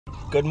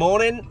Good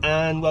morning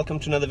and welcome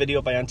to another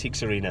video by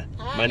AntiquesArena.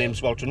 Hi. My name's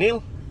Walter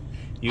O'Neill.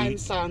 I'm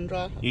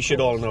Sandra. You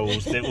should all know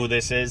who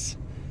this is.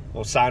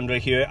 Well, Sandra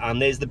here,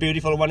 and there's the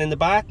beautiful one in the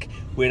back.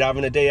 We're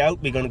having a day out.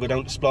 We're going to go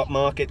down to Splott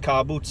Market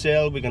car boot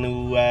sale. We're going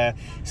to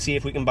see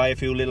if we can buy a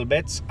few little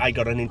bits. I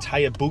got an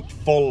entire boot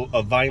full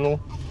of vinyl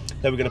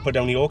that we're going to put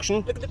down the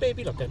auction. Look at the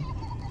baby looking.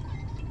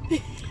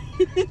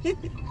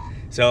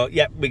 So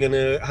yeah, we're going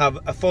to have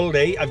a full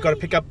day. I've got to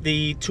pick up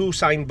the 2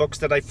 signed books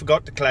that I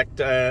forgot to collect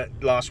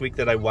last week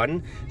that I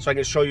won. So I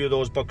can show you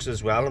those books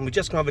as well. And we're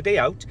just going to have a day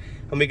out.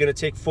 And we're going to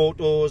take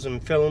photos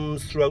and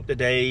films throughout the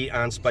day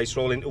and splice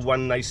roll into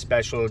one nice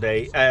special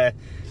day,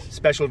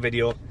 special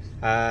video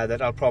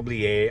that I'll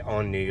probably air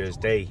on New Year's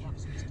Day.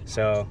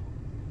 So...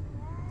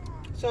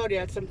 Sorry,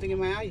 I had something in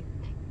my eye.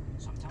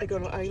 I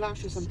got an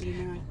eyelash or something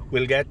in my eye.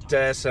 We'll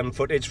get some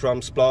footage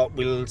from Splott.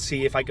 We'll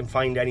see if I can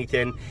find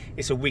anything.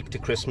 It's a week to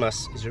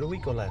Christmas. Is it a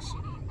week or less?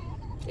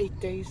 8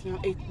 days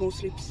now, 8 more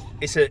sleeps.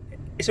 It's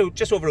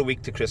just over a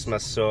week to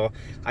Christmas, so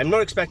I'm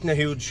not expecting a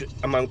huge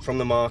amount from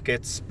the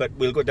markets, but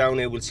we'll go down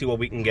there, we'll see what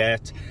we can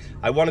get.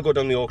 I want to go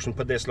down the auction,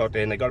 put this lot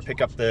in. I got to pick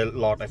up the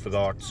lot I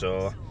forgot,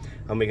 so...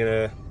 And we're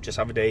going to just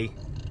have a day.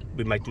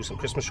 We might do some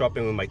Christmas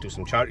shopping, we might do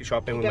some charity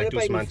shopping, we might do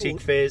some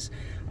antique fairs,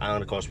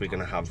 and of course we're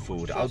going to have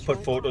food. I'll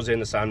put photos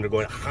in of Sandra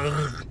going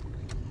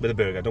with a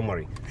burger, don't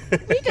worry.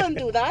 We don't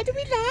do that, do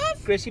we,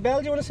 love? Gracie Bell,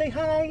 do you want to say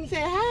hi?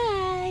 Say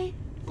hi.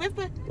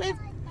 Wave,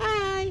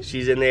 hi.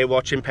 She's in there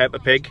watching Peppa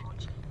Pig.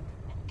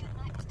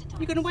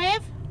 You gonna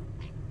wave?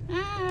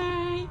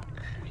 Hi.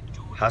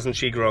 Hasn't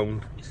she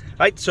grown?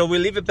 Right, so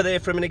we'll leave it there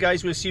for a minute,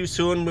 guys. We'll see you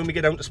soon when we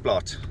get down to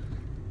Splott.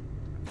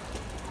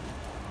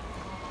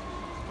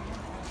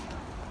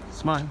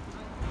 Smile.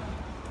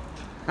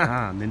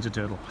 Haha, Ninja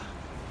Turtle.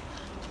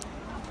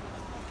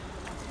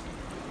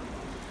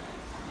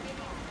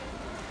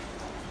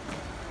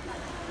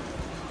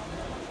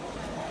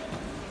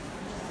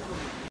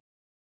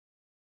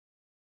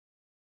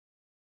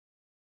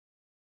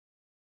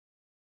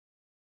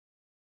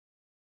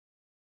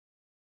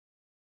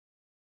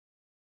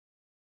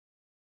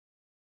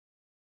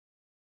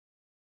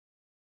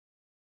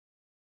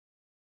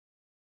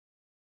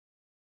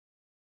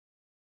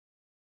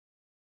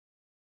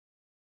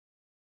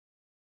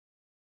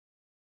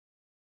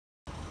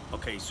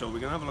 Okay, so we're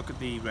going to have a look at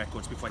the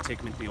records before I take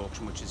them into the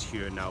auction, which is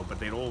here now, but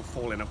they're all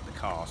falling up the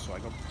car, so I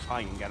got to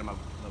try and get them out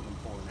without them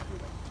falling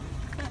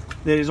everywhere.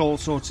 There is all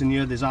sorts in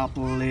here. There's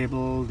Apple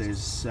label,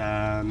 there's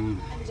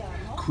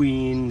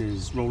Queen,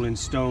 there's Rolling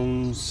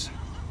Stones,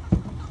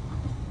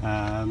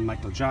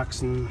 Michael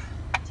Jackson.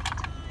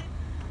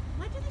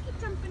 Why do they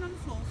keep jumping on the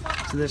floor?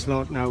 So this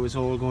lot now is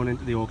all going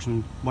into the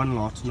auction, one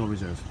lot, no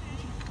reserve.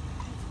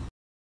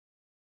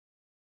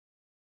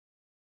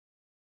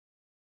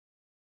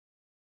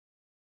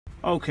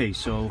 Okay,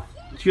 so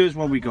here's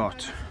what we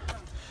got.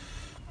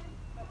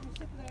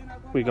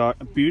 We got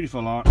a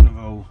beautiful Art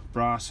Nouveau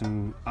brass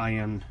and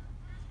iron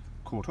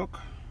coat hook,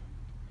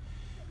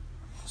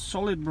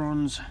 solid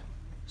bronze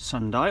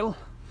sundial.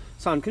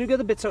 Sam, can you get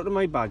the bits out of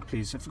my bag,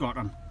 please? I forgot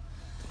them.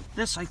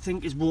 This, I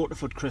think, is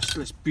Waterford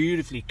crystal. It's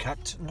beautifully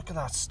cut. Look at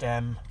that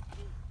stem.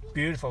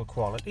 Beautiful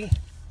quality.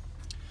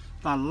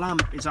 That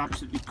lamp is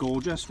absolutely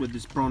gorgeous with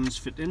its bronze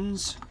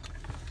fittings.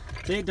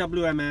 They're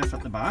WMF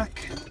at the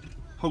back.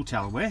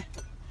 Hotel wear.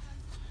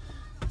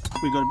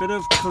 We got a bit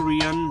of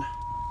Korean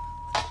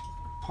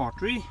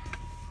pottery.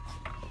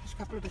 There's a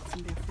couple of bits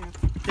in there for you.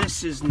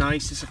 This is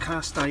nice. It's a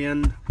cast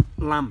iron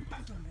lamp,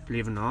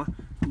 believe it or not.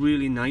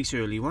 Really nice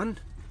early one.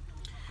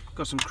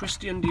 Got some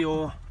Christian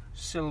Dior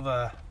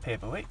silver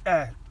paperweight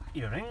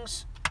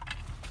earrings.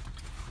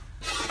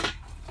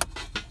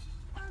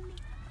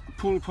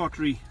 Pool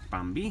pottery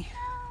Bambi.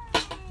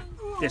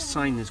 This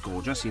sign is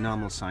gorgeous. The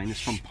enamel sign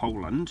is from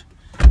Poland.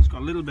 It's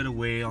got a little bit of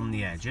wear on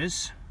the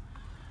edges,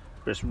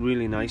 but it's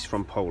really nice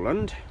from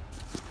Poland.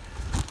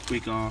 We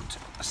got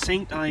a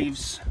St.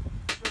 Ives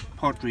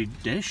pottery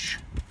dish.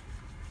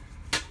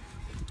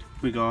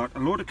 We got a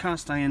load of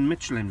cast iron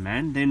Michelin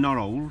men. They're not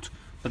old,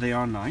 but they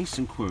are nice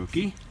and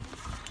quirky.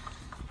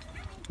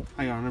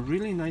 I got a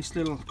really nice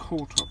little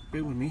coat hook.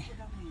 Bear with me.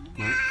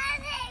 Right.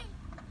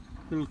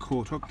 Little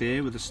coat hook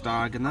there with a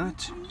stag and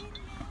that.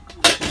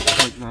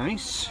 Quite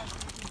nice.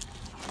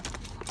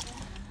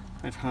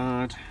 I've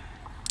had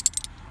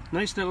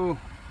nice little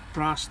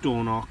brass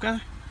door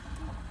knocker.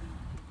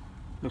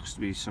 Looks to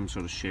be some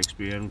sort of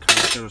Shakespearean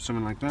character or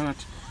something like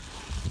that.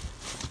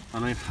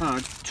 And I've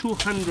had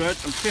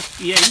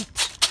 258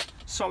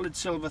 solid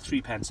silver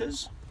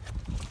 3p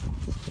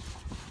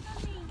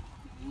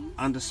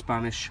and a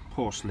Spanish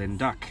porcelain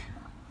duck.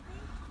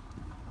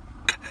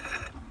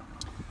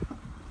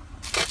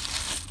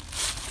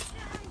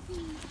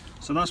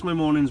 So that's my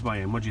morning's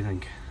buy-in. What do you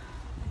think?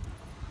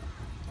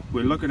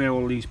 We'll look at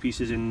all these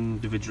pieces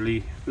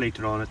individually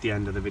later on at the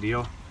end of the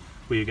video,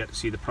 where you get to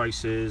see the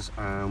prices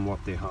and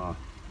what they are.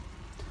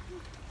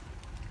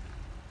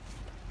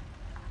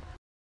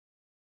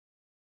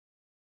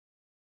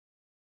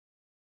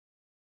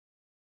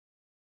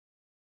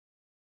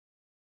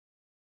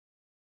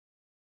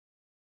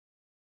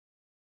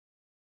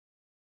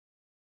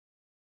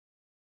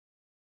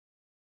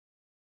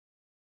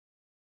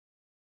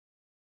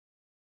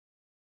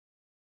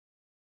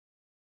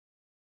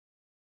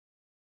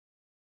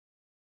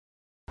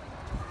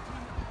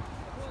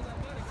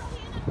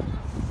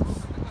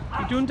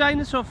 Doing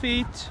dinosaur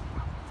feet.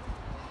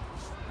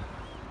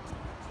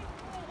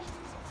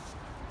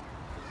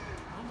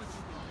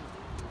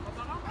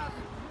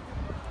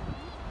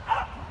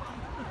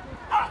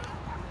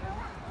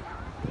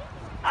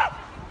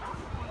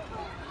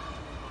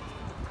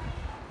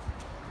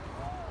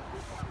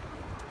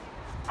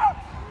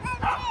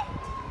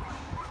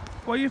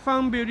 What you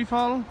found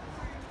beautiful?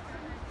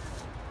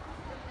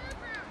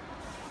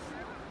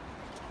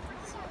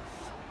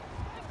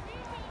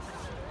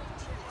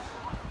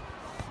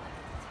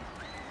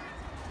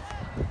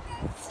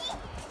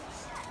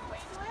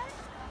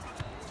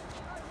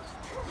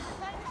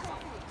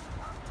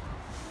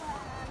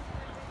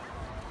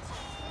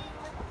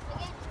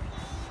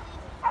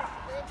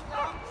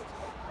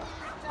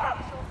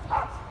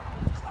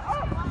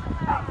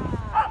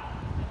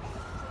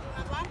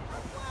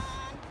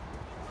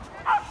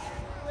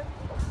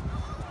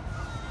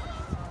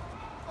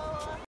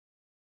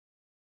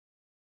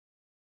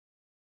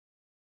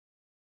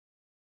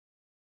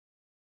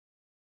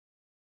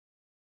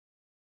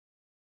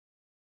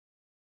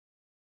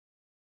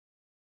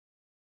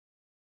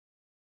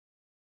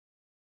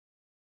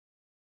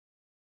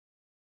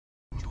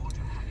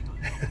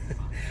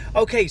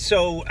 Okay,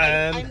 so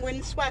I'm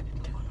windswept.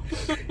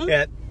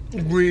 yeah,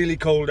 really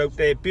cold out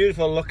there.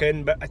 Beautiful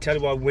looking, but I tell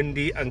you what,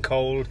 windy and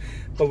cold.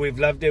 But we've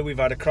loved it. We've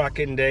had a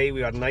cracking day.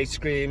 We've had an ice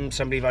cream.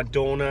 Somebody's had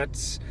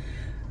donuts.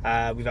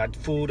 We've had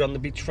food on the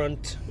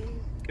beachfront.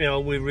 You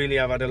know, we really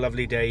have had a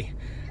lovely day.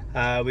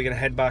 We're gonna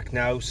head back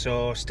now,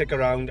 so stick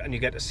around and you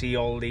get to see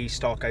all the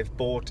stock I've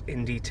bought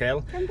in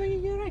detail. Can I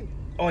your earring?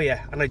 Oh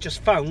yeah, and I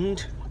just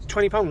found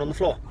 £20 on the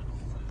floor.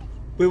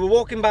 We were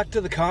walking back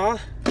to the car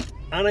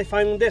and I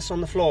found this on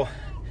the floor.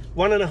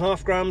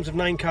 1.5 grams of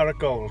 9-carat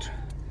gold.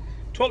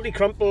 Totally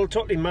crumpled,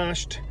 totally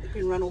mashed.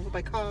 Been run over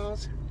by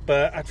cars.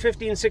 But at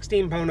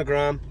 15–16 a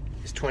gram,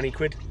 it's 20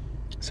 quid.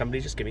 Somebody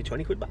just give me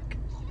 20 quid back.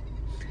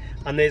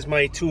 And there's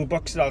my 2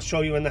 books that I'll show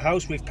you in the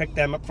house. We've picked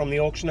them up from the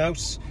auction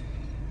house.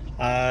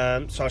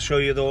 So I'll show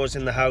you those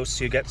in the house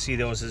so you get to see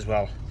those as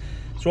well.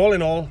 So all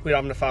in all, we're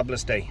having a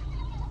fabulous day.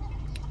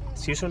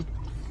 See you soon.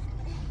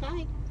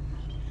 Bye.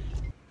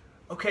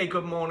 Okay,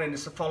 good morning.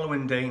 It's the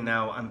following day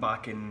now. I'm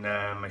back in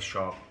my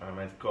shop and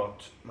I've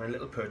got my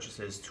little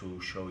purchases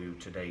to show you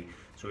today.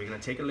 So we're going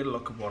to take a little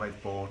look at what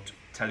I've bought,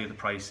 tell you the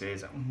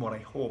prices and what I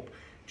hope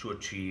to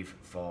achieve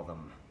for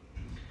them.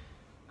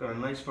 Got a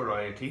nice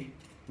variety,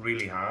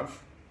 really have.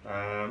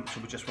 So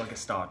we just want to get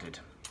started.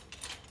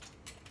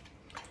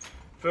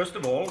 First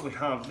of all, we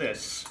have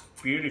this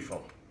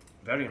beautiful,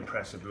 very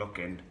impressive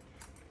looking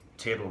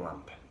table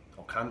lamp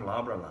or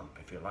candelabra lamp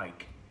if you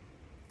like.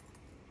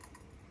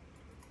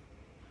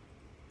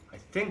 I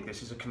think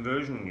this is a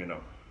conversion, you know.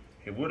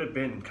 It would have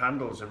been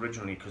candles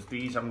originally because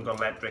these haven't got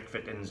electric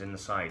fittings in the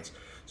sides.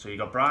 So you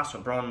got brass or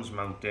bronze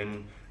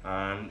mounting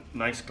and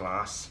nice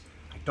glass.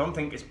 I don't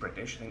think it's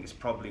British, I think it's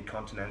probably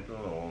continental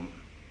or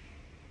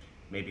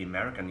maybe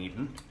American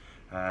even.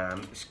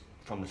 It's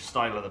from the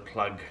style of the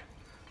plug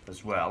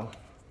as well.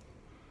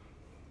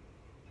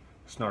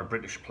 It's not a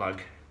British plug.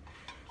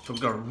 So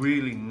we've got a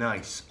really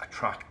nice,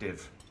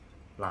 attractive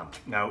lamp.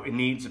 Now it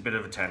needs a bit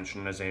of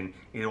attention, as in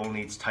it all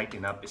needs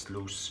tightening up, it's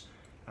loose,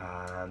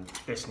 and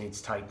this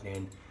needs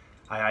tightening.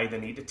 I either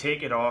need to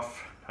take it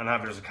off and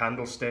have it as a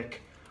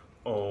candlestick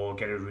or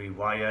get it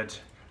rewired.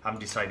 I haven't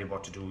decided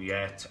what to do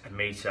yet. I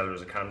may sell it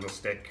as a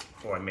candlestick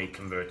or I may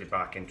convert it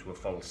back into a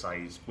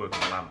full-size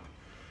working lamp.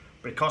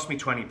 But it cost me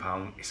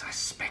 £20. It's a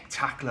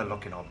spectacular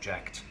looking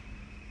object,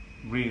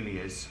 really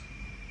is.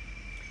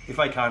 If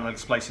I can, I'll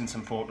splice in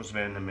some photos of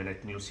it in a minute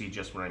and you'll see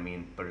just what I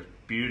mean. But it's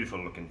a beautiful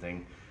looking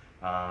thing.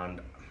 And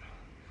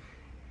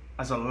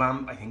as a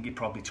lamp, I think you're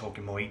probably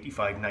talking more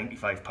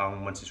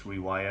 £85–95 once it's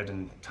rewired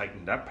and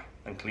tightened up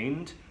and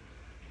cleaned.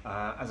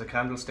 As a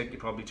candlestick,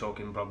 you're probably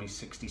talking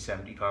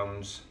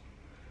 £60–70.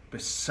 But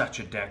it's such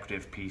a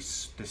decorative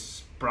piece.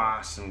 This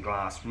brass and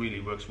glass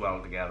really works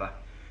well together,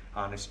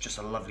 and it's just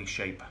a lovely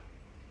shape.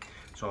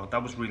 So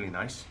that was really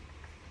nice.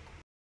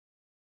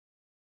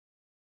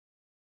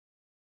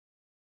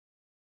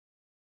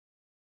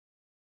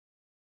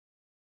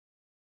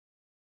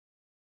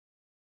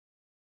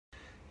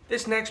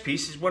 This next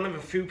piece is one of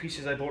a few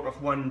pieces I bought off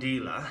one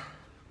dealer.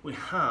 We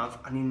have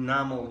an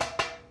enamel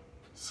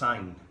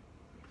sign.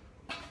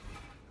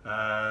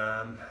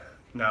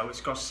 Now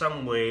it's got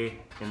some way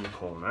in the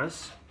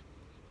corners,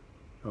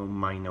 no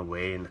minor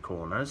way in the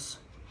corners.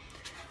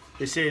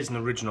 This is an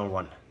original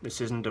one.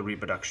 This isn't a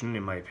reproduction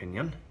in my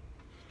opinion.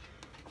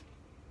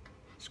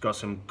 It's got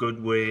some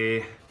good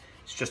way.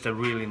 It's just a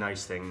really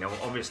nice thing. Now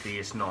obviously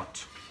it's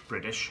not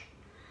British.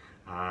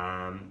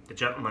 The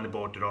gentleman who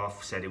bought it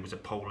off said it was a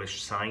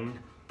Polish sign,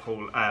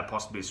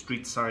 possibly a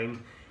street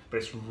sign, but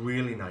it's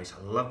really nice.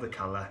 I love the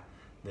colour,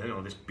 you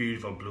know, this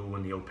beautiful blue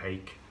and the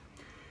opaque.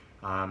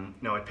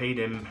 Now I paid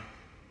him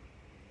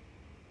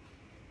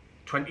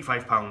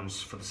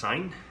 £25 for the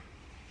sign,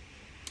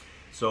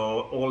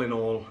 so all in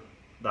all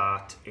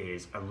that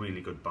is a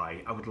really good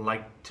buy. I would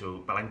like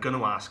to, well, I'm going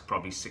to ask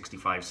probably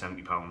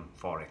 £65–70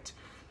 for it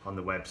on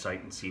the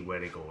website and see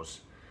where it goes.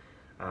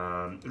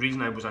 The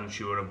reason I was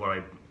unsure of what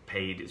I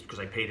paid is because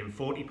I paid him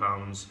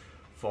 £40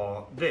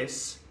 for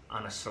this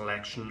and a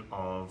selection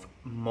of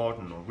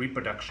modern or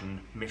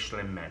reproduction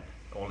Michelin men,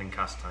 all in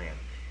cast iron.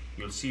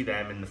 You'll see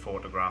them in the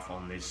photograph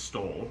on this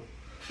stall.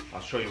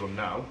 I'll show you them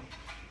now.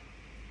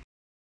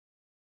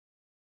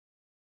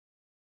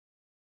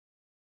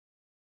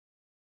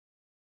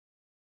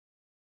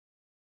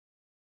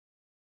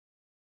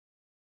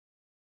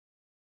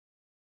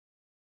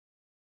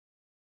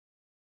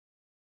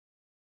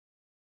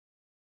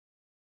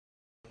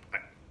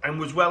 I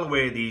was well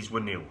aware these were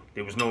new.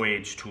 There was no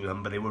age to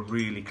them, but they were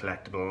really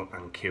collectible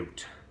and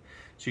cute.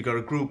 So you got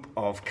a group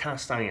of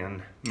cast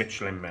iron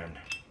Michelin men.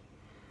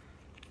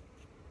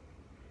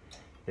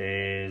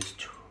 There's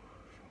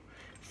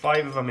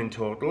 5 of them in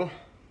total.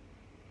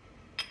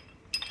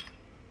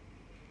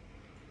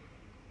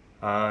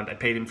 And I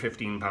paid him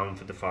 £15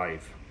 for the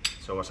 5.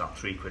 So what's that,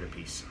 £3 a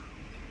piece.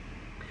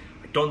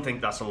 I don't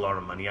think that's a lot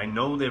of money. I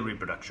know they're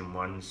reproduction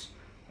ones.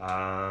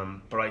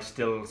 But I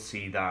still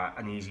see that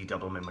an easy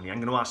double my money. I'm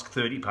going to ask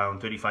 £30,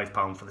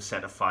 £35 for the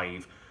set of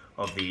 5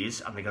 of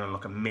these, and they're going to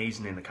look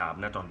amazing in the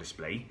cabinet on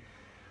display,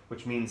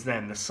 which means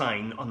then the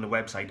sign on the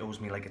website owes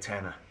me like a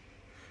tenner.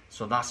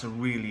 So that's a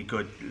really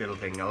good little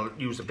thing. I'll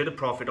use a bit of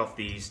profit off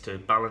these to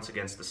balance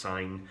against the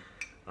sign,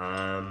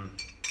 but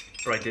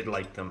I did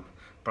like them.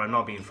 But I'm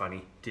not being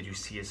funny. Did you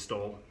see his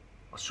stall?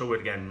 I'll show it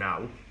again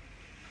now.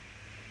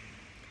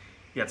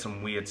 He had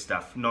some weird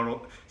stuff.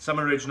 Some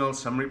original,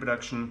 some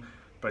reproduction.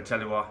 But I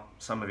tell you what,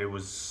 some of it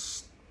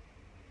was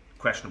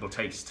questionable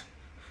taste.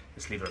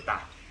 Let's leave it at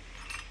that.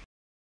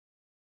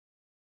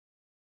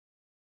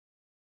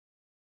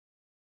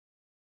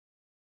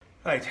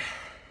 Right,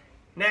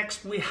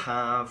 next we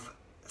have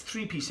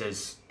 3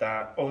 pieces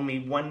that owe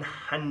me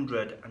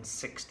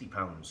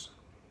 £160.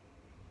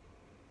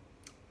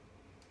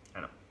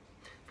 I know,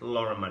 it's a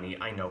lot of money,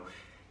 I know.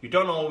 You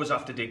don't always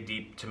have to dig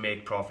deep to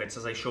make profits.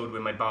 As I showed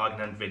with my bargain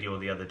hunt video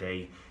the other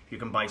day, you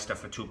can buy stuff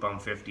for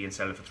 £2.50 and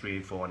sell it for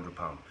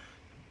 £300–400.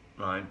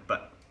 Right?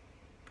 But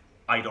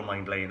I don't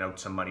mind laying out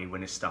some money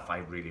when it's stuff I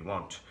really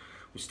want.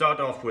 We start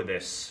off with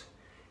this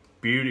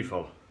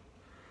beautiful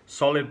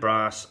solid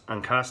brass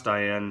and cast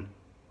iron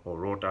or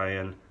wrought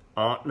iron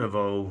Art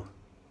Nouveau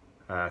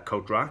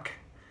coat rack.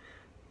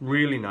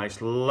 Really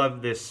nice.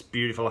 Love this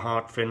beautiful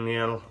heart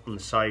finial on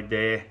the side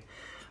there.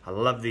 I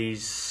love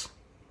these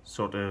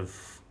sort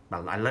of,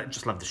 well, I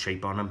just love the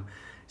shape on them.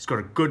 It's got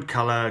a good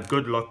colour,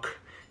 good look.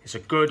 It's a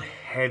good,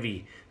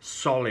 heavy,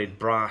 solid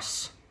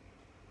brass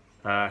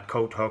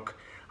coat hook,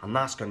 and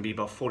that's going to be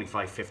about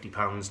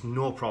 £45–50,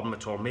 no problem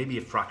at all, maybe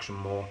a fraction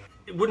more.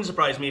 It wouldn't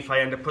surprise me if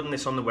I end up putting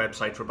this on the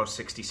website for about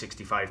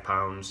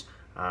 £60–65.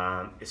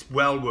 It's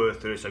well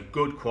worth it. It's a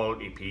good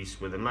quality piece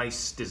with a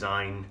nice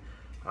design,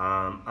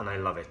 and I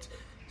love it.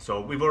 So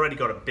we've already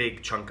got a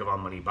big chunk of our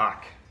money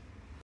back.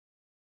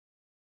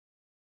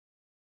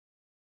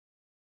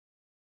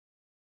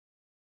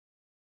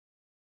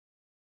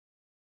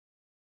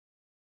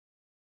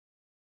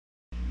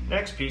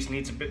 Next piece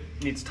needs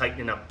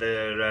tightening up.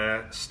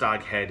 The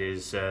stag head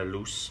is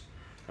loose,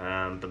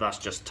 but that's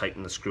just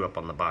tightening the screw up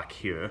on the back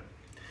here.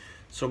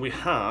 So we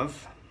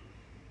have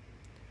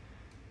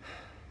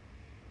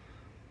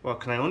what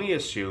can I only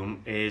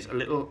assume is a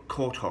little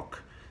coat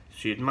hook.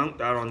 So you'd mount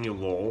that on your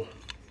wall,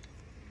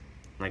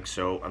 like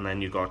so, and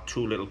then you've got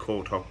 2 little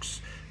coat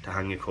hooks to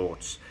hang your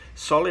coats.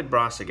 Solid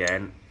brass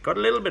again, got a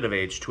little bit of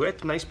age to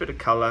it, nice bit of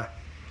colour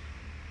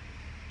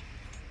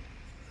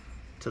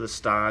to the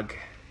stag.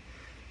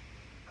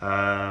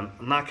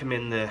 And that came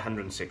in the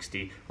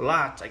 160. Well,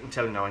 that I can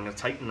tell you now, I'm going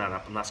to tighten that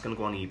up, and that's going to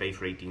go on eBay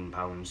for £18.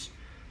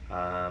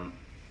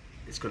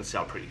 It's going to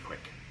sell pretty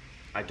quick.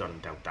 I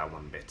don't doubt that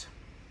one bit.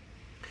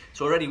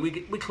 So already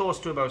we're close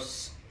to about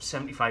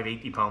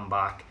 £75–80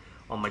 back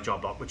on my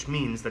job lot, which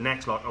means the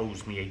next lot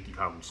owes me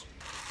 £80.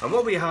 And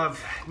what we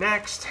have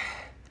next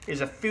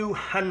is a few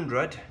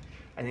hundred,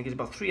 I think it's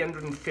about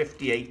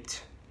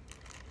 358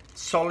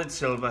 solid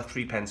silver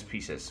 3p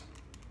pieces.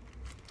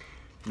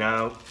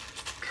 Now,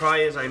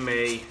 try as I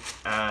may,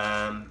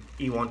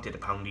 he wanted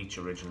 £1 each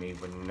originally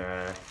when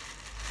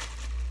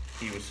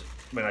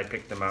I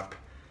picked them up,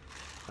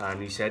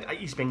 and he said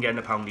he's been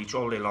getting £1 each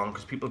all day long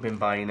because people have been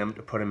buying them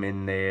to put them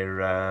in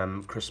their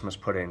Christmas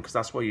pudding, because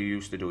that's what you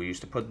used to do. You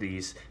used to put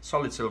these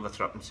solid silver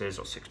 3p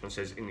or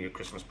 6p in your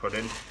Christmas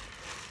pudding,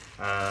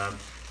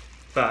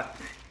 but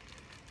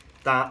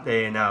that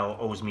there now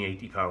owes me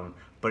 £80,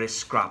 but it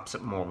scraps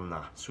at more than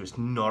that, so it's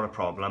not a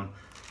problem.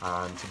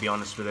 And to be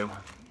honest with you,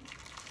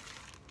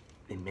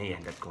 they may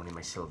end up going in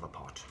my silver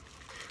pot.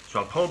 So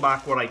I'll pull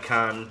back what I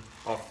can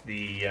off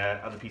the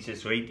other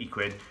pieces, so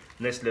 £80. And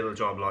this little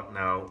job lot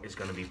now is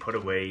going to be put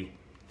away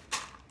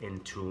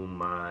into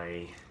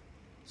my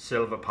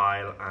silver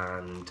pile,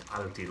 and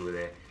I'll deal with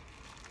it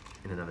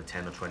in another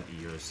 10 or 20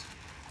 years.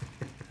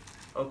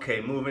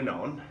 Okay, moving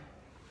on.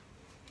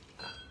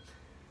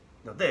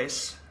 Now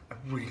this, I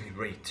really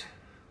rate.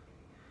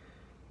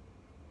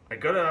 I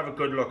gotta have a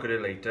good look at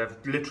it later.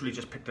 I've literally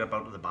just picked it up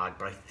out of the bag,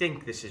 but I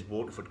think this is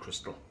Waterford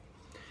crystal.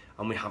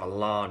 And we have a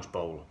large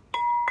bowl.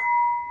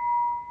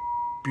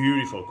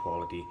 beautiful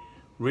quality,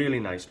 really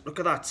nice. Look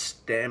at that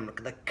stem, look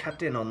at the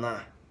cutting on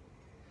that.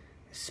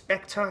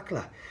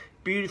 Spectacular.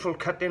 Beautiful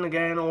cutting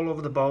again all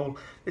over the bowl.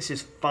 This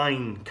is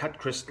fine cut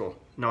crystal.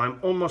 Now I'm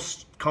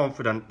almost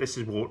confident this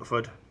is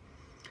Waterford.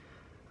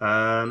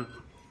 As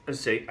I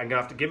say, I'm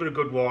gonna have to give it a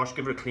good wash,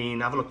 give it a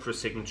clean, have a look for a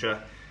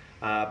signature.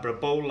 But a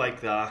bowl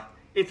like that,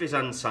 if it's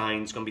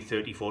unsigned, it's gonna be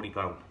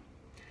 £30–40.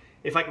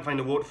 If I can find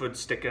a Waterford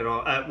sticker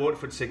or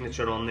Waterford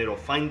signature on there, or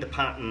find the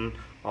pattern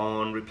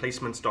on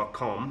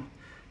replacements.com,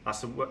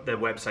 that's the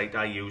website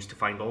I use to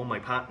find all my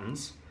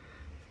patterns,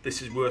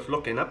 this is worth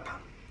looking up.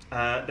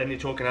 Then you're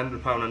talking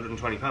 £100,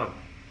 £120.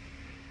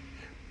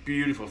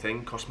 Beautiful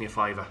thing, cost me a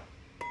 £5.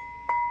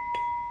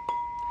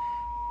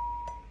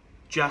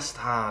 Just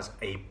has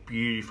a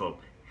beautiful,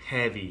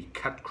 heavy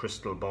cut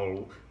crystal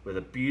bowl with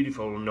a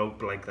beautiful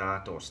note like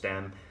that, or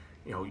stem.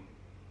 You know,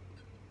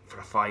 for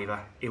a £5,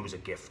 it was a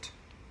gift.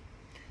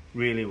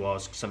 Really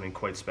was something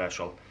quite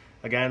special.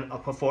 Again, I'll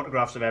put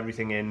photographs of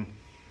everything in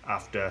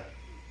after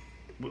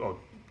or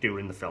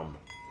during the film.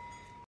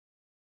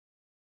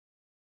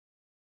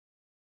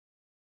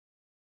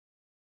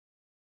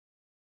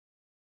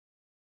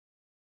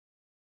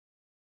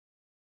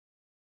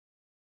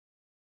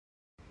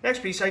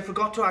 Next piece, I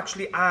forgot to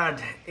actually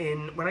add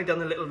in, when I done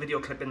the little video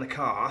clip in the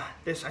car,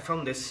 I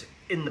found this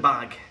in the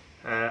bag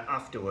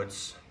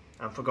afterwards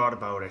and forgot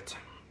about it.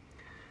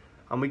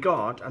 And we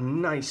got a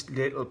nice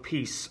little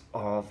piece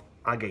of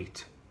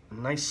agate, a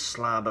nice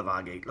slab of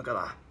agate. Look at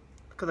that.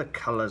 Look at the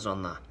colours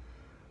on that.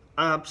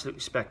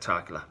 Absolutely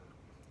spectacular.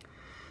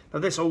 Now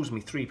this owes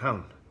me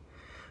 £3.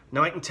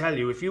 Now I can tell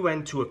you, if you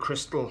went to a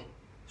crystal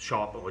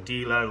shop or a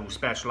dealer who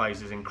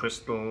specialises in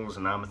crystals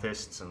and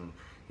amethysts and,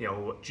 you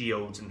know,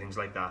 geodes and things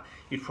like that,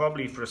 you'd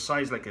probably, for a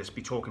size like this,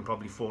 be talking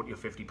probably £40 or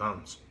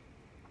 £50.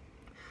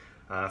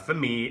 For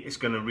me, it's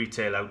going to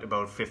retail out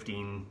about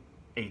 £15,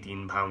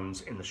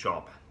 £18 in the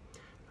shop.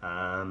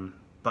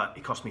 But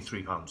it cost me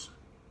 £3.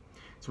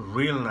 It's a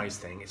real nice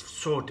thing. It's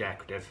so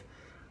decorative,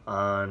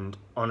 and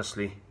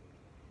honestly,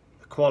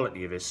 the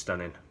quality of it is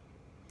stunning.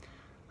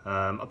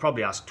 I'll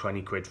probably ask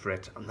 20 quid for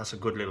it, and that's a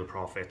good little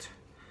profit.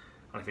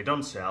 And if it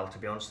don't sell, to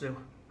be honest with you,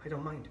 I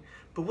don't mind.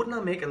 But wouldn't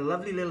that make a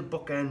lovely little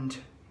bookend,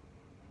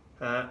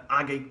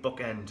 agate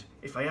bookend?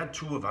 If I had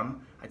two of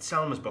them, I'd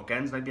sell them as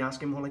bookends, and I'd be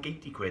asking more like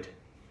 80 quid.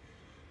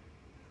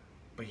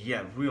 But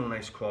yeah, real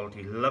nice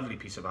quality, lovely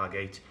piece of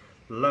agate.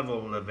 Love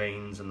all the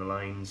veins and the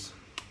lines.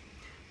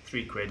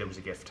 £3, it was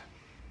a gift.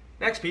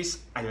 Next piece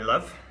I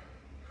love,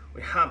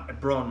 we have a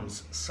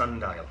bronze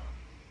sundial.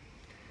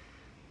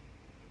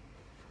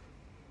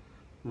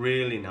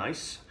 Really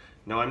nice.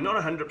 Now I'm not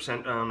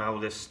 100% on how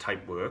this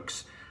type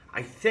works.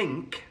 I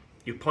think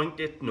you point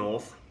it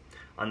north,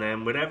 and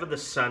then wherever the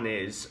sun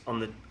is on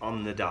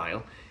the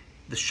dial,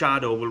 the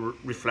shadow will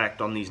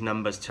reflect on these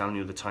numbers telling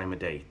you the time of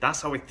day.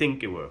 That's how I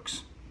think it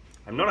works.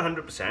 I'm not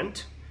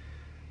 100%,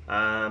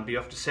 but you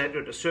have to set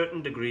it at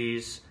certain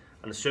degrees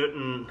and a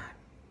certain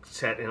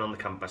setting on the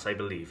compass, I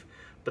believe.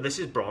 But this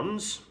is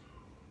bronze.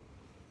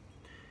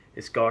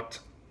 It's got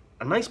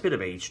a nice bit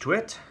of age to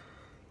it.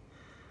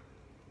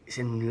 It's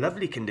in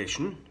lovely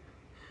condition.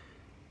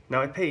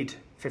 Now I paid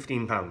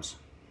 £15.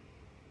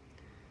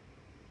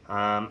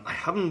 I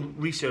haven't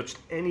researched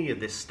any of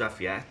this stuff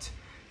yet,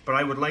 but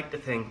I would like to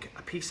think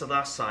a piece of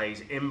that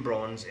size in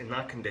bronze in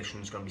that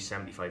condition is going to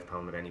be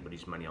 £75 of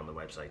anybody's money on the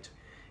website.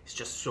 It's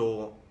just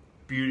so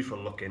beautiful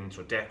looking,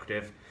 so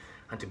decorative,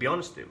 and to be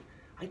honest with you,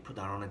 I'd put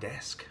that on a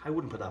desk. I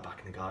wouldn't put that back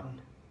in the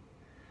garden.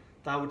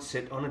 That would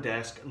sit on a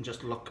desk and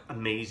just look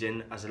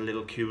amazing as a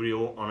little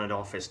curio on an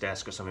office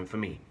desk or something for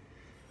me.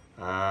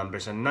 But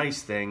it's a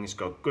nice thing. It's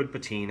got good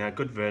patina,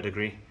 good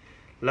verdigris,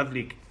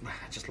 lovely.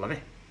 I just love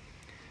it.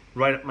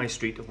 Right up my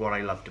street of what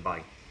I love to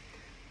buy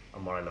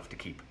and what I love to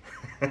keep.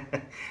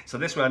 So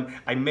this one,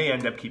 I may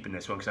end up keeping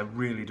this one because I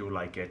really do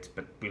like it,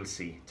 but we'll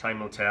see. Time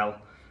will tell.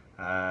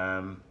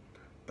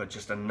 But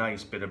just a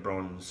nice bit of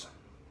bronze.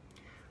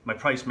 My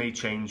price may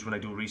change when I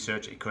do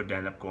research. It could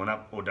end up going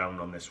up or down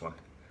on this one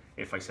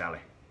if I sell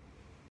it.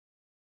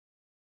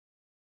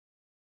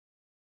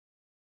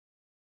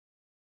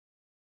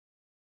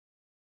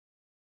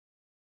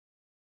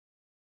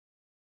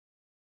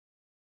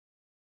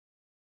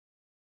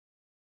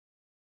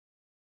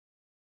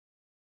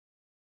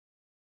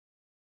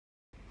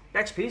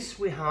 Next piece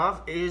we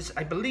have is,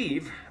 I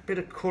believe, a bit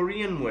of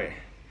Korean ware.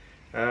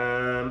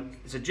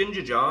 It's a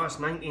ginger jar. It's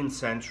 19th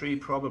century,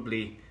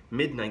 probably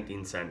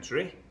mid-19th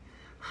century.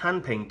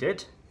 Hand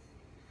painted.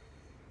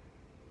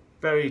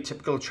 Very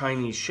typical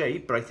Chinese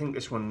shape, but I think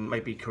this one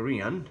might be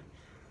Korean.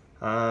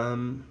 Yeah,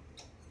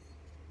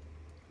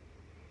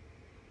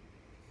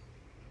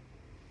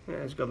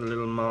 it's got a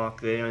little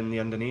mark there in the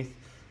underneath.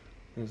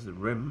 There's the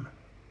rim.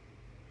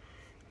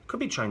 Could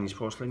be Chinese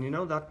porcelain, you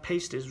know, that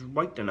paste is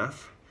white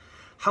enough.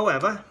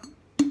 However,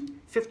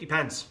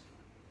 50p.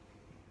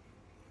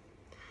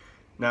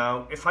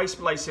 Now, if I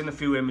splice in a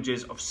few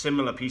images of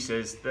similar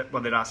pieces that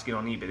they're asking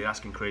on eBay, they're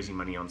asking crazy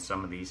money on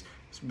some of these.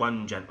 This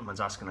one gentleman's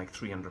asking like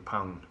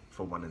 £300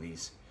 for one of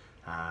these.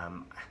 I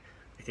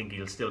think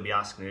he'll still be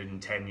asking it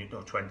in 10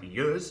 or 20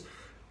 years,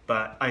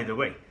 But either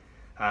way,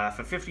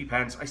 for 50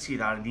 pence, I see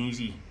that an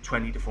easy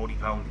 20 to 40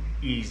 pound,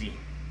 easy,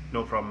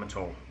 no problem at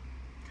all.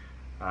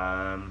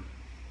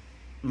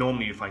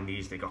 Normally you find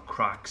these, they got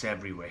cracks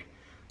everywhere.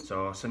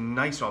 So it's a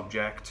nice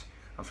object,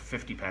 and for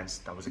 50 pence,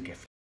 that was a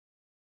gift.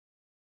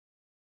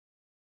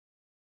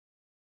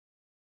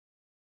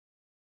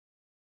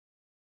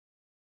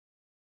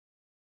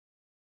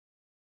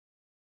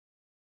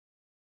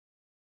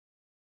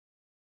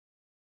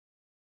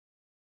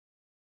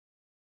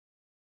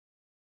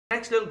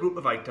 Next little group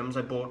of items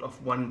I bought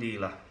off one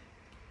dealer,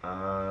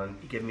 and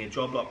he gave me a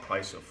job lot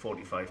price of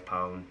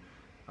 £45.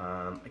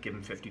 I gave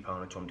him £50,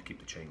 I told him to keep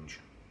the change.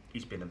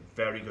 He's been a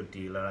very good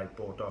dealer. I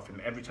bought off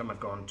him every time I've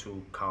gone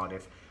to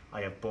Cardiff.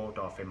 I have bought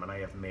off him and I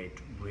have made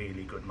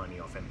really good money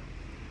off him.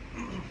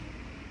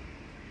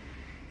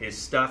 His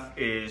stuff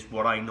is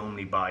what I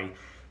normally buy.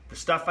 The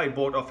stuff I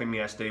bought off him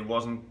yesterday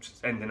wasn't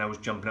anything I was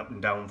jumping up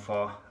and down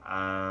for.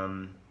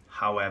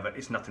 However,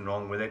 it's nothing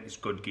wrong with it. It's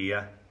good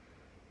gear,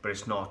 but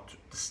it's not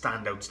the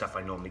standout stuff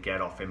I normally get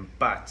off him.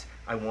 But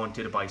I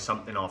wanted to buy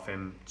something off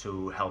him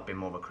to help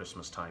him over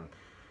Christmas time.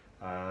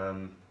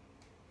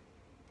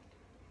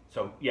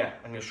 So yeah,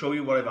 I'm going to show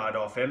you what I've had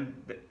off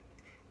him. The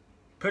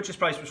purchase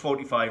price was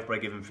 45, but I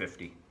give him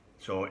 50,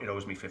 so it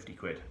owes me 50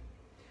 quid.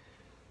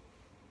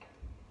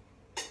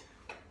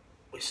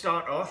 We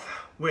start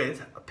off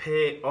with a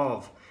pair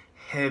of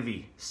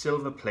heavy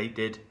silver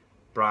plated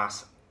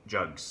brass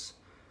jugs.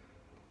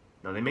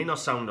 Now they may not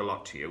sound a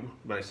lot to you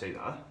when I say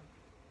that.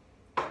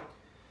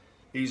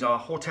 These are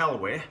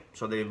hotelware,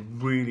 so they're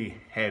really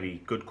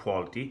heavy, good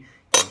quality.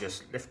 You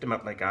just lift them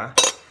up like that.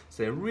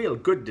 So they're real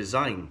good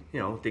design. You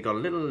know, they got a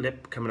little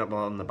lip coming up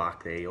on the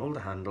back there, you hold the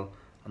handle,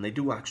 and they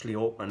do actually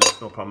open,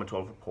 no problem at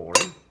all for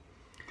pouring.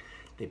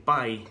 They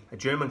buy a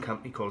German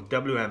company called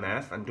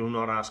WMF, and do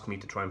not ask me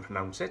to try and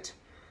pronounce it.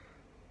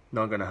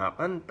 Not going to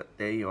happen, but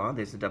there you are,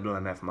 there's the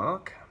WMF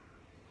mark.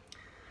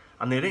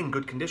 And they're in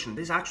good condition.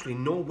 There's actually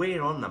no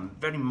wear on them,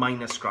 very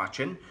minor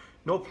scratching,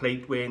 no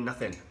plate wear,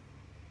 nothing.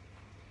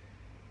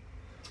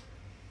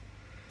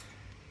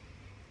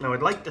 Now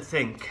I'd like to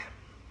think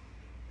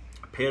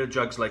a pair of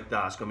jugs like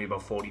that is going to be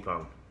about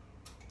 £40.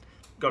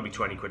 Got to be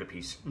 20 quid a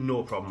piece,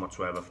 no problem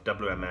whatsoever for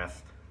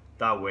WMF.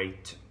 That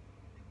weight,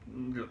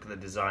 look at the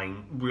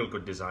design, real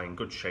good design,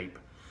 good shape.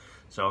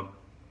 So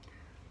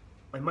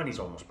my money's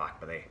almost back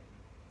by there.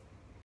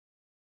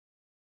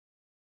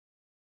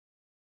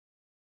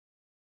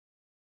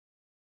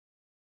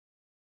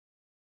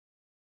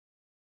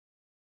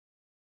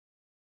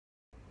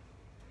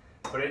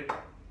 But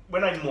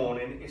when I'm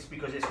mourning, it's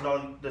because it's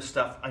not the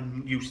stuff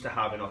I'm used to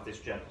having off this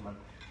gentleman.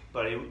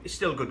 But it's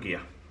still good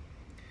gear.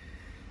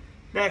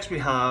 Next we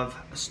have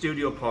a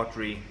studio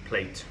pottery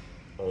plate,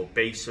 or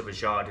base of a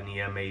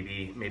jardinier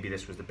maybe. Maybe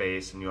this was the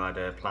base and you had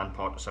a plant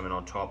pot or something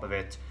on top of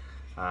it.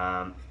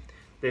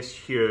 This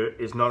here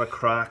is not a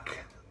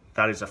crack,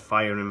 that is a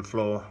firing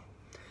flaw.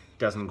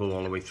 Doesn't go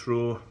all the way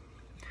through.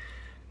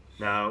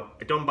 Now,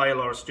 I don't buy a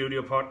lot of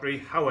studio pottery,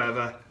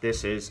 however,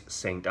 this is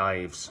St.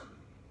 Ives,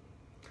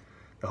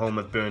 the home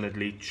of Bernard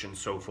Leach and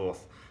so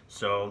forth.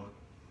 So,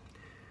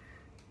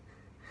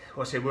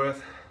 what's it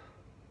worth?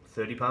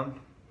 £30?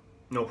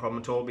 No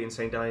problem at all being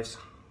St. Ives.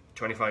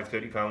 25,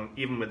 £30,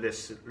 even with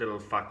this little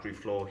factory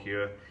floor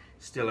here,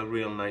 still a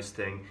real nice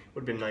thing.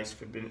 Would have been nice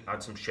if it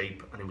had some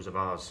shape and it was a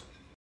vase.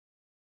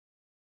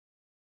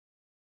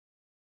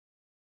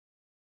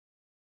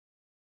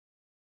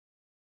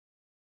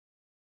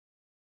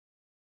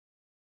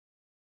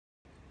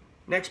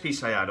 Next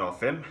piece I had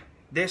off him.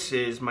 This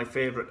is my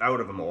favourite out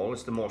of them all.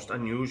 It's the most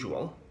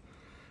unusual.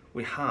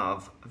 We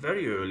have a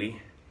very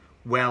early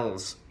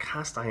Wells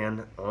cast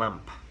iron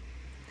lamp.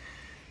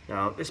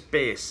 Now this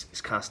base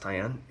is cast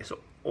iron. It's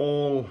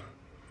all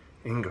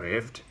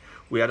engraved.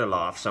 We had a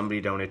laugh.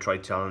 Somebody down there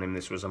tried telling him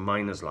this was a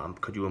miner's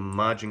lamp. Could you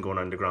imagine going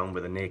underground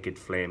with a naked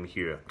flame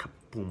here?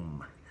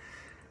 Kaboom.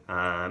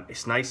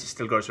 It's nice. It's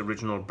still got its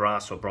original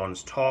brass or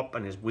bronze top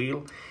and his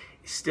wheel.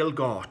 It's still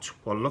got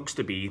what looks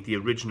to be the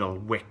original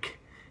wick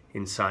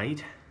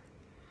inside.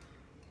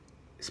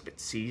 It's a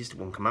bit seized,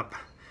 won't come up,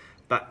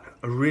 but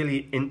a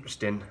really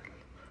interesting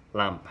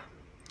lamp.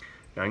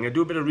 Now I'm going to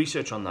do a bit of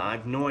research on that. I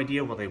have no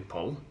idea what they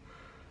pull,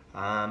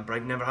 but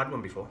I've never had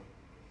one before.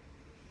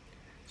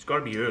 It's got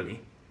to be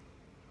early.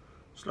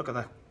 Just look at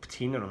that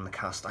patina on the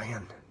cast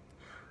iron,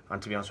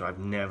 and to be honest with you, I've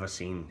never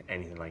seen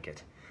anything like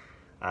it.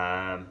 So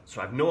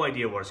I have no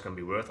idea what it's going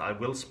to be worth. I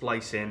will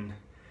splice in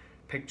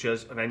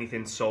pictures of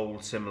anything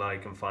sold similar I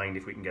can find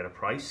if we can get a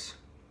price.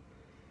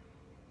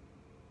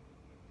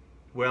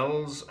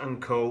 Wells &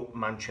 Co.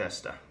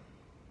 Manchester.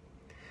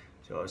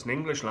 So it's an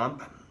English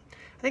lamp.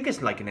 I think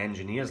it's like an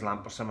engineer's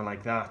lamp or something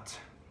like that.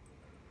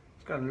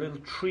 It's got a little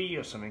tree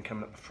or something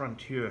coming up the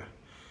front here.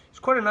 It's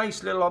quite a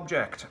nice little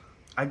object.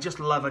 I just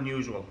love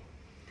unusual.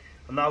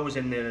 And that was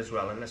in there as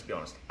well, and let's be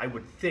honest, I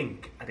would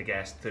think I'd have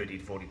guessed £30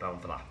 to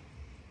 £40 for that.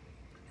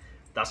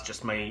 That's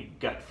just my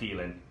gut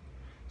feeling.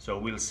 So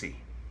we'll see.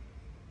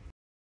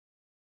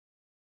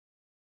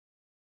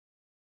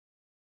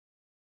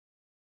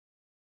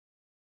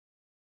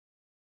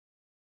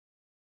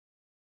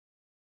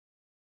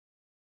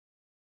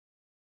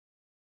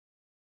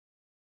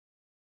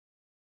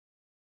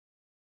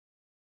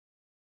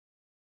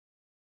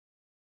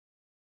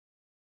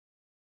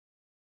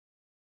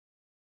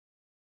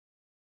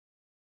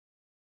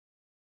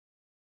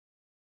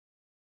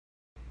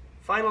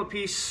 Final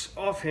piece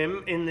of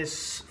him in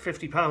this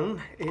 £50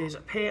 is a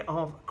pair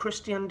of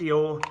Christian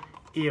Dior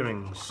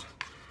earrings.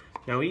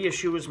 Now he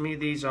assures me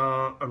these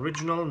are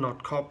original,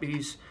 not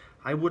copies.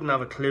 I wouldn't have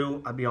a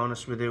clue, I'll be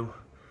honest with you.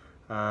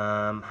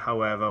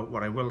 However,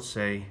 what I will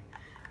say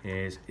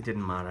is it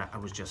didn't matter. I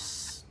was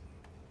just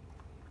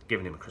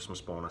giving him a Christmas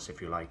bonus,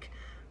 if you like.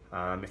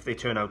 If they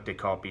turn out they're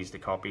copies,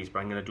 but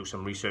I'm going to do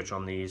some research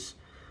on these.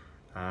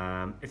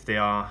 If they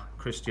are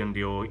Christian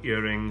Dior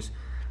earrings,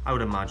 I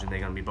would imagine they're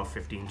going to be about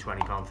 £15,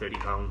 £20,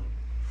 £30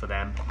 for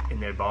them in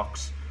their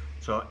box.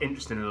 So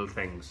interesting little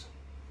things.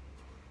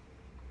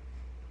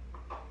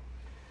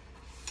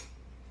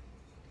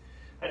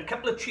 I had a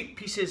couple of cheap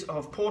pieces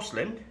of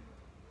porcelain.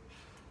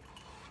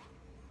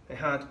 I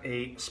had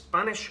a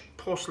Spanish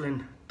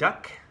porcelain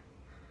duck.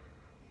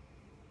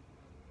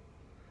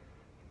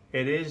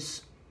 It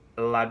is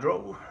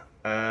Ladro,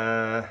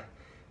 but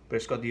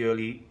it's got the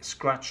early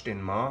scratched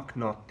in mark,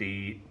 not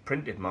the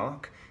printed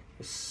mark.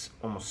 It's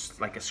almost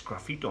like a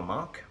sgraffito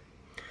mark.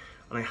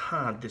 And I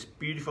had this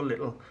beautiful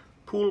little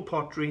pool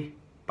pottery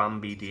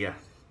Bambi deer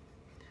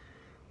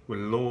with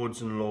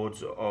loads and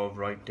loads of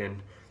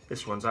writing.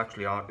 This one's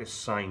actually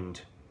artist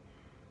signed,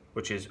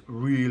 which is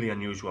really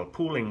unusual.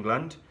 Pool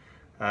England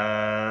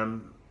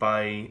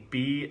by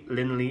B.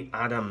 Linley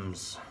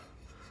Adams.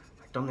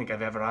 I don't think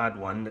I've ever had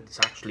one that's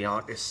actually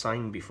artist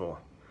signed before.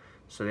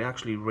 So they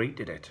actually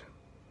rated it.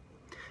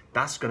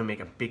 That's going to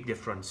make a big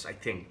difference, I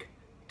think,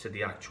 to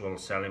the actual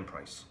selling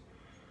price.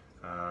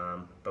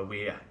 But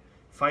we're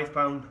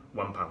 £5,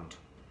 £1,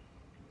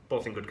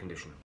 both in good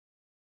condition.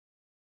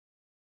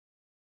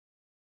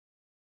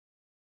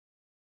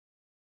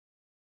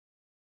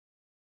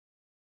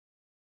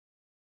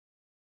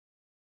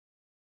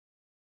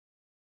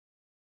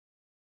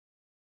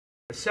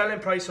 The selling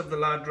price of the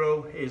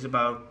Ladro is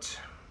about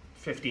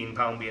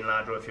 £15 being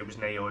Ladro. If it was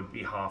Neo, it would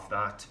be half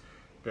that.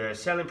 The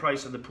selling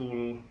price of the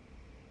pool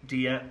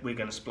deer, we're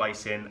going to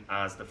splice in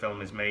as the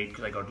film is made,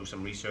 because I got to do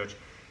some research.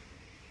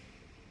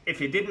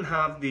 If it didn't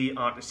have the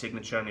artist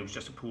signature and it was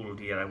just a pool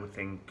deer, I would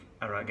think,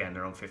 again,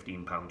 around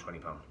 £15,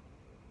 £20.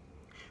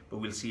 But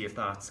we'll see if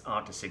that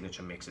artist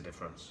signature makes a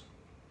difference.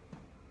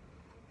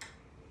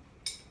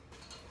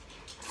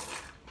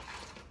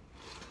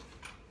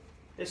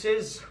 This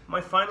is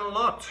my final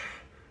lot,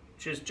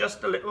 which is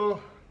just a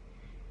little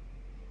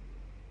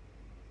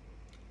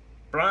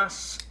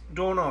brass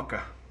door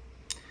knocker.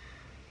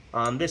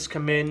 And this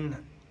came in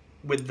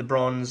with the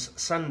bronze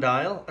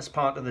sundial as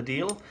part of the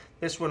deal.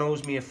 This one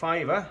owes me a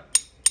 £5.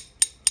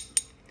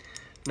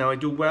 Now I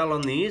do well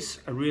on these,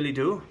 I really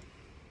do.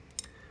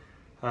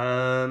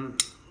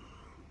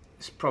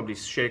 It's probably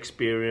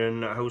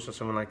Shakespearean house or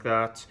something like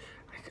that.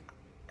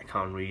 I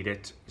can't read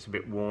it, it's a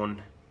bit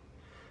worn.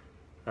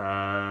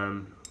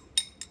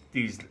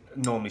 These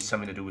normally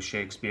something to do with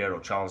Shakespeare or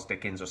Charles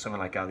Dickens or something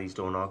like that. These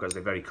door knockers,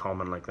 they're very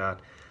common like that.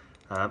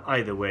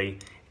 Either way,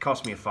 it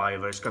cost me a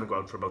 £5. It's going to go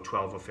out for about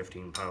 £12 or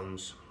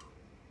 £15.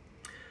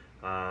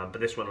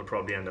 But this one will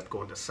probably end up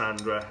going to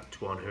Sandra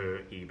to on her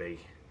eBay.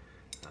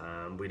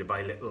 We'd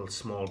buy little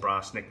small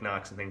brass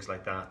knickknacks and things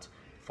like that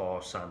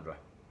for Sandra.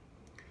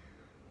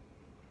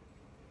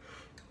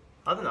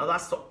 I don't know,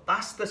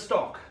 that's the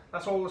stock.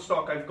 That's all the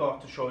stock I've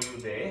got to show you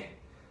there.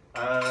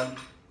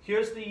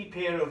 Here's the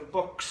pair of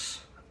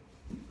books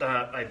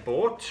that I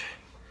bought.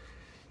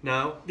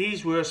 Now,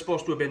 these were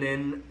supposed to have been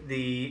in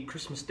the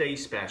Christmas Day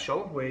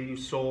special, where you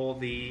saw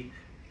the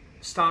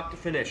start to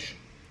finish.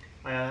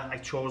 I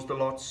chose the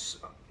lots.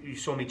 You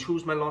saw me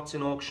choose my lots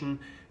in auction,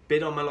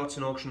 bid on my lots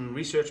in auction,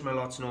 research my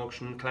lots in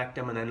auction, collect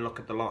them, and then look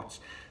at the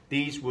lots.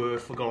 These were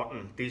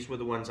forgotten. These were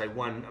the ones I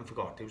won and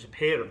forgot. There was a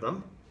pair of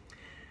them.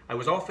 I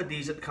was offered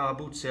these at the car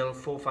boot sale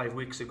 4 or 5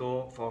 weeks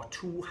ago for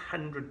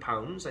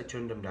 £200. I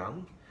turned them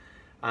down.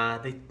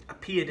 They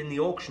appeared in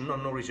the auction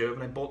on no reserve,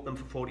 and I bought them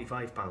for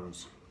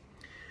 £45.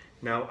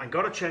 Now, I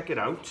got to check it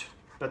out,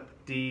 but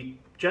the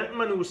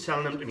gentleman who was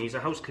selling them to me is a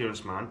house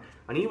clearance man,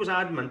 and he was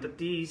adamant that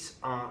these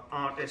are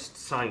artist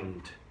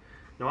signed.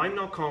 Now, I'm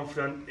not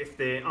confident if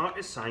they're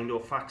artist signed or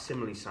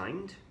facsimile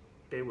signed.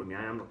 Bear with me,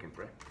 I am looking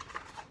for it.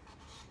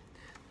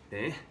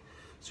 There.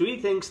 So he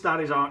thinks that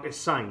is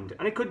artist signed,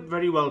 and it could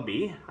very well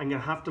be. I'm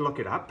going to have to look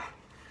it up,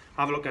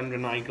 have a look under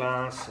an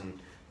eyeglass and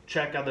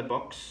check other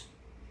books.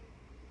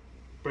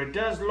 But it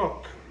does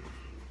look,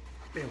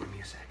 bear with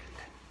me a second,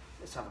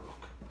 let's have a look.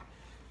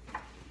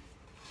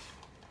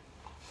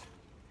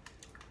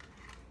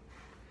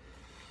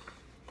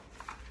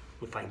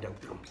 We'll find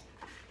out now.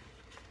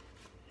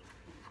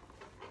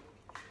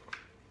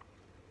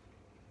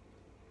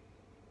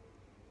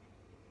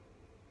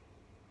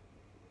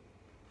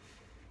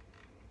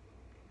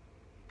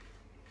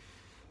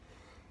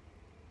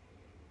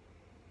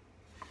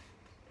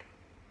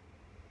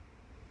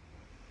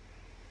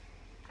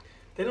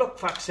 They look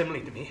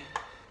facsimile to me.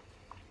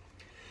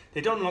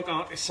 They don't look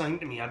artist signed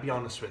to me, I'll be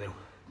honest with you.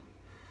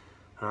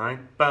 Alright,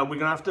 but we're going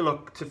to have to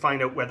look to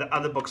find out whether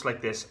other books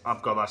like this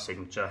have got that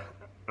signature,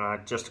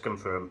 just to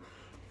confirm.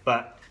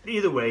 But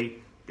either way,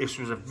 this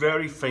was a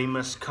very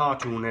famous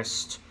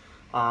cartoonist,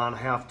 and I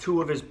have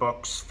 2 of his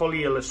books,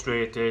 fully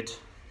illustrated,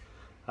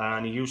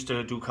 and he used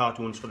to do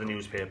cartoons for the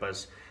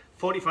newspapers.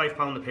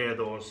 £45 a pair of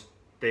those,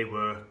 they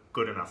were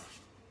good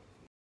enough.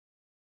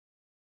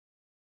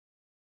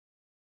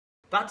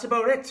 That's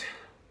about it.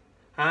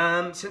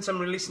 Since I'm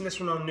releasing this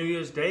one on New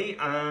Year's Day,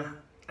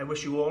 I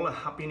wish you all a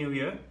happy new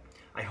year.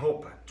 I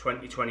hope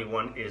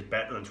 2021 is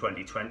better than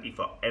 2020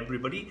 for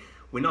everybody.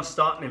 We're not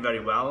starting it very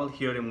well.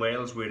 Here in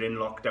Wales, we're in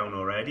lockdown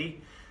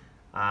already.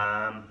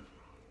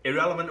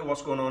 Irrelevant to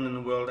what's going on in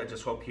the world, I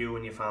just hope you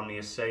and your family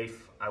are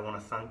safe. I want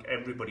to thank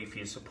everybody for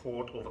your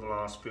support over the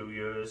last few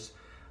years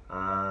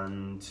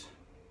and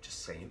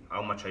just say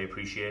how much I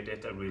appreciate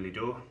it, I really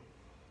do.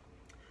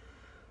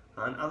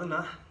 And other than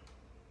that,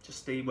 just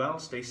stay well,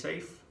 stay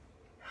safe,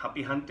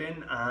 happy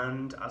hunting,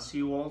 and I'll see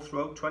you all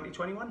throughout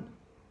 2021.